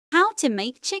to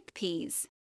make chickpeas.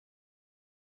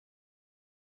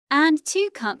 Add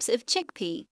 2 cups of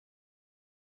chickpea.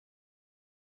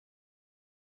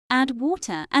 Add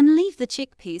water and leave the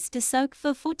chickpeas to soak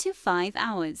for 4 to 5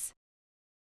 hours.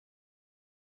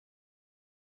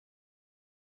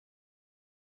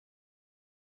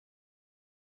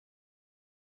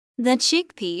 The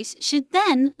chickpeas should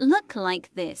then look like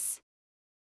this.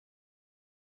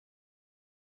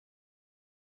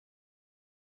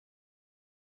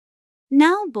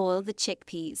 Now boil the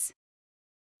chickpeas.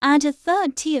 Add a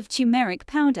third tea of turmeric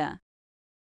powder,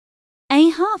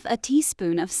 half a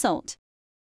teaspoon of salt,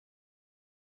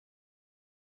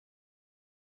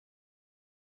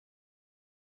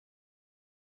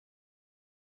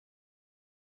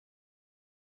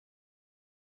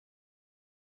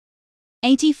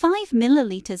 (85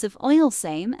 milliliters of oil,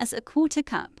 same as a quarter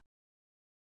cup),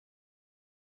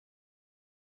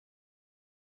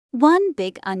 1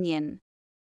 big onion,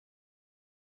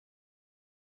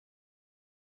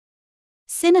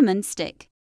 cinnamon stick,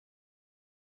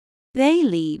 bay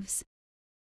leaves,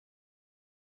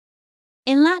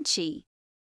 ilachi,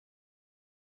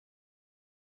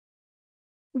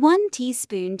 1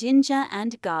 teaspoon ginger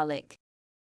and garlic.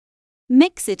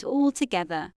 Mix it all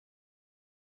together.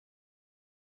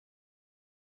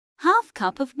 Half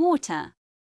cup of water.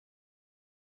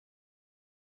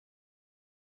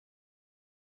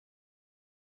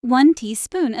 One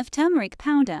teaspoon of turmeric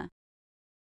powder.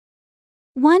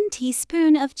 1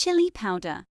 teaspoon of chili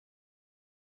powder.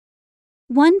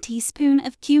 1 teaspoon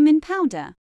of cumin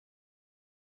powder.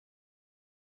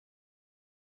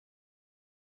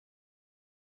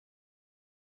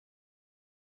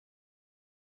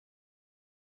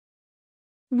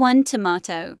 One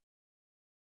tomato.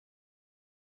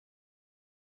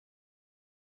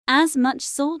 As much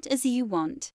salt as you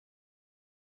want.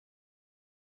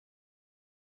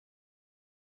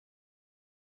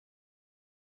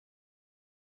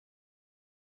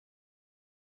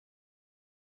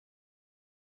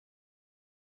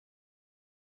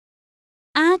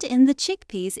 Add in the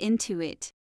chickpeas into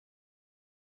it.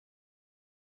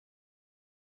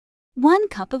 1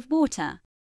 cup of water.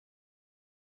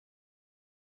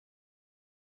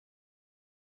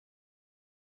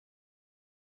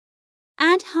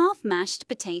 Add half mashed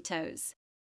potatoes.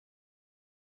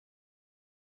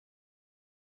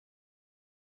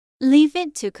 Leave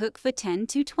it to cook for 10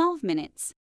 to 12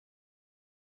 minutes.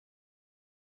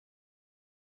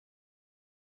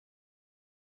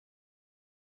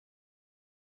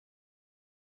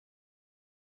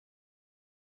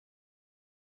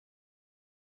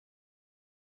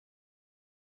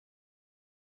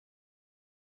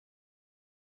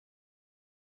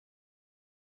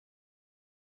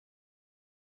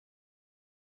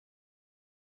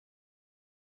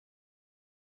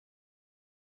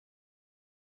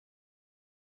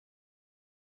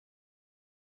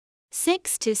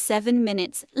 Six to 7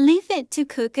 minutes, leave it to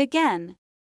cook again.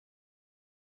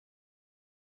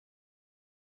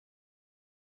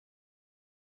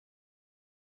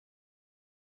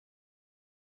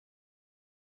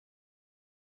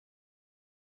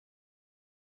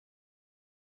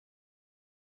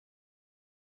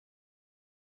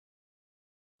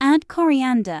 Add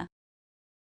coriander.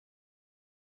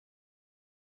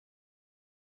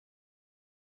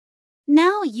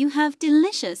 Now you have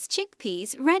delicious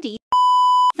chickpeas ready.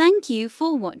 Thank you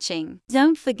for watching.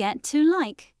 Don't forget to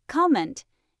like, comment,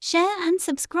 share and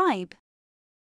subscribe.